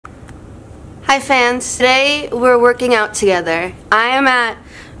Hi fans, today we're working out together. I am at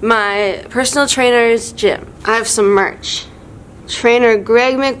my personal trainer's gym. I have some merch. Trainer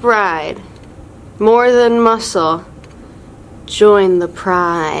Greg McBride, more than muscle, join the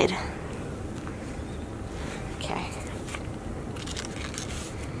pride. Okay.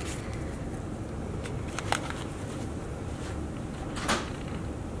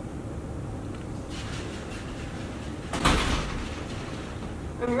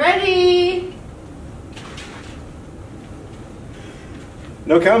 I'm ready.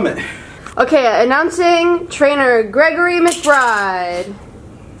 No comment. Okay, announcing trainer Gregory McBride.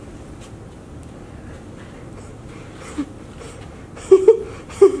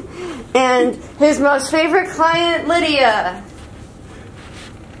 And his most favorite client, Lydia.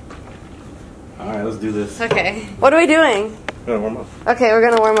 Alright, let's do this. Okay. What are we doing? We're gonna warm up. Okay, we're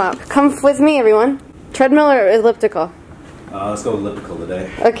gonna warm up. Come with me, everyone. Treadmill or elliptical? Let's go elliptical today.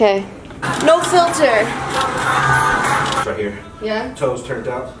 Okay. No filter. Right here. Yeah? Toes turned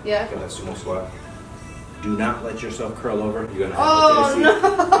out. Yeah. Get that sumo squat. Do not let yourself curl over. You're gonna have Oh, no.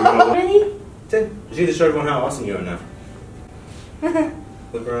 How many? 10. Just need to show everyone how awesome you are now.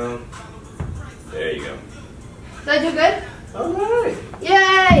 Look around. There you go. Did I do good? Alright.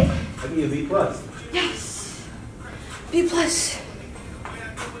 Yay! I'll give you a B+. Yes! B+. I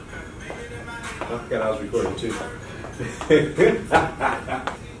forgot I was recording too.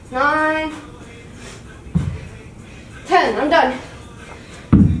 9. 10. I'm done.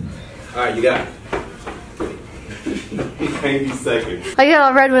 Alright, you got it. 90 seconds. I get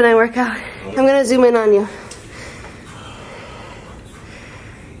all red when I work out. I'm gonna zoom in on you.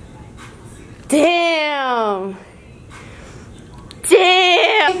 Damn!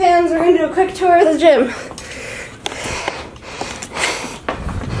 Damn! Hey fans, we're gonna do a quick tour of the gym.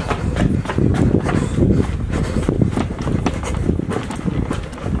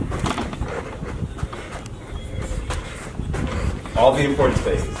 All the important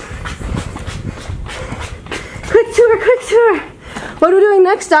spaces. Quick tour, quick tour! What are we doing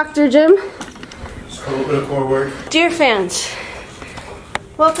next, Dr. Jim? Just a little bit of core work. Dear fans,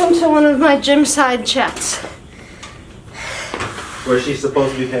 welcome to one of my gym side chats. Where she's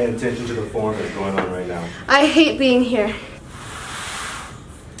supposed to be paying attention to the form that's going on right now. I hate being here.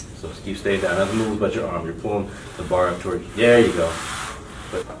 So just keep staying down. Nothing moves but your arm. You're pulling the bar up toward you. There you go.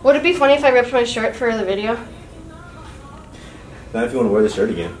 Would it be funny if I ripped my shirt for the video? Not if you want to wear the shirt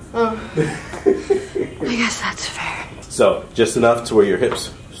again. Oh. I guess that's fair. So, just enough to where your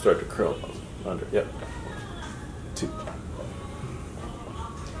hips start to curl under. Yep. 2.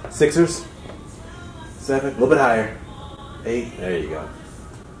 Sixers. 7. A little bit higher. 8. There you go.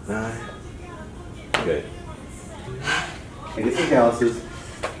 9. Good. Get some calluses.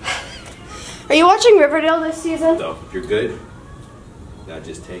 Are you watching Riverdale this season? So, if you're good, now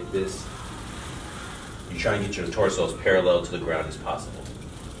just take this. You try and get your torso as parallel to the ground as possible.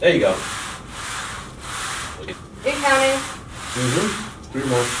 There you go. You're counting. 3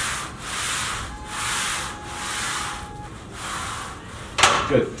 more.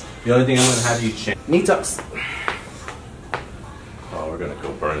 Good. The only thing I'm going to have you change. Knee tucks. Oh, we're going to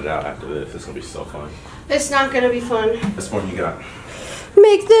go burn it out after this. It's going to be so fun. It's not gonna be fun. This form you got.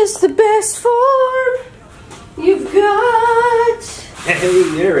 Make this the best form you've got. Hey,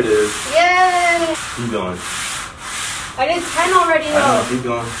 there it is. Yay! Keep going. I did 10 already I know, though. keep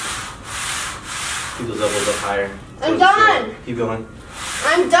going. Keep those elbows up higher. I'm done. Keep going.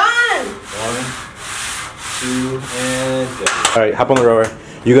 I'm done. 1, 2, and go. Alright, hop on the rower.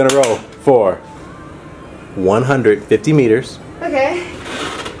 You're gonna row for 150 meters. Okay.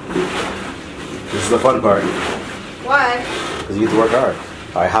 This is the fun part. Why? Because you get to work hard.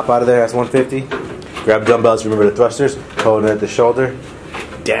 Alright, hop out of there, that's 150. Grab dumbbells, remember the thrusters. Hold it at the shoulder.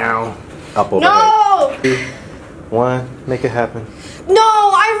 Down, up overhead. No! 2, 1, make it happen. No,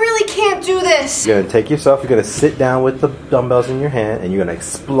 I really can't do this. You're gonna take yourself, you're gonna sit down with the dumbbells in your hand, and you're gonna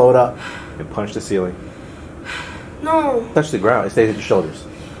explode up and punch the ceiling. No. Touch the ground, it stays at your shoulders.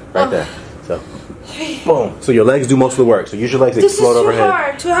 Right there. So, boom. So your legs do most of the work. So use your legs to explode overhead. This is too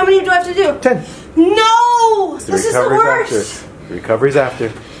hard. So how many do I have to do? 10. No! This is the worst. After. The recovery's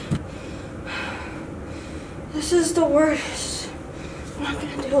after. This is the worst. I'm not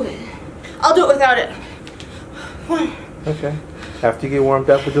gonna do it. I'll do it without it. 1. Okay. After you get warmed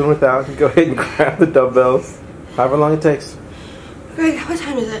up with doing without, you go ahead and grab the dumbbells. However long it takes. Greg, what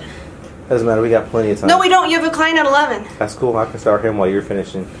time is it? Doesn't matter, we got plenty of time. No, we don't. You have a client at 11. That's cool. I can start him while you're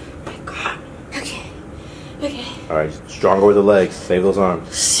finishing. Oh my God. Okay. Okay. Alright, stronger with the legs. Save those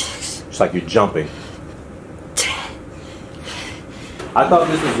arms. 6. Just like you're jumping. 10. I thought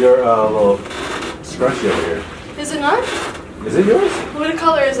this was your little scrunchie over here. Is it not? Is it yours? What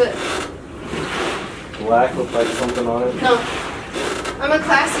color is it? black with like something on it? No. I'm a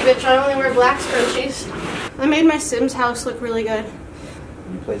classy bitch. I only wear black scrunchies. I made my Sims house look really good.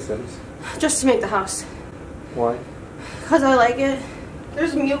 You play Sims? Just to make the house. Why? Because I like it.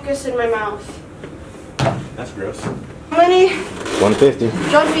 There's mucus in my mouth. That's gross. How many 150.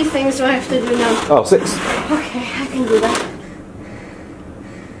 jumpy things do I have to do now? Oh, 6. Okay, I can do that.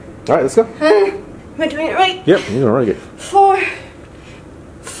 All right, let's go. Am I doing it right? Yep, you're doing really good. 4,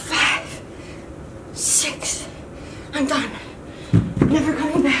 5, 6. I'm done. Never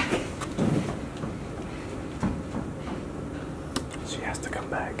coming back. She has to come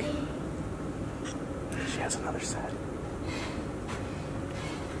back. She has another set.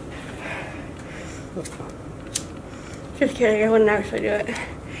 Just kidding, I wouldn't actually do it.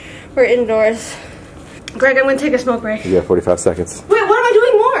 We're indoors. Greg, I'm gonna take a smoke break. You got 45 seconds. Wait, what am I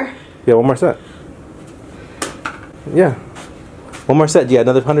doing more? Yeah, one more set. Yeah. One more set. Yeah,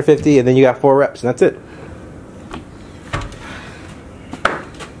 another 150, and then you got 4 reps, and that's it.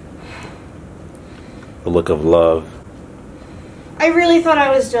 The look of love. I really thought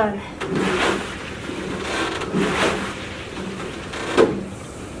I was done.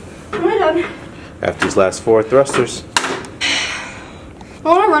 Am I done? After these last 4 thrusters. I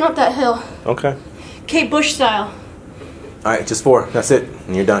want to run up that hill. Okay. Kate Bush style. Alright, just 4. That's it.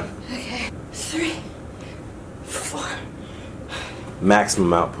 And you're done. Okay. 3, 4.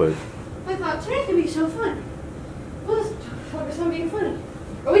 Maximum output. I thought today could be so fun. Let's focus on being funny.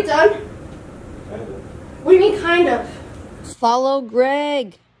 Are we done? Kind of. What do you mean, kind of? Follow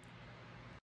Greg.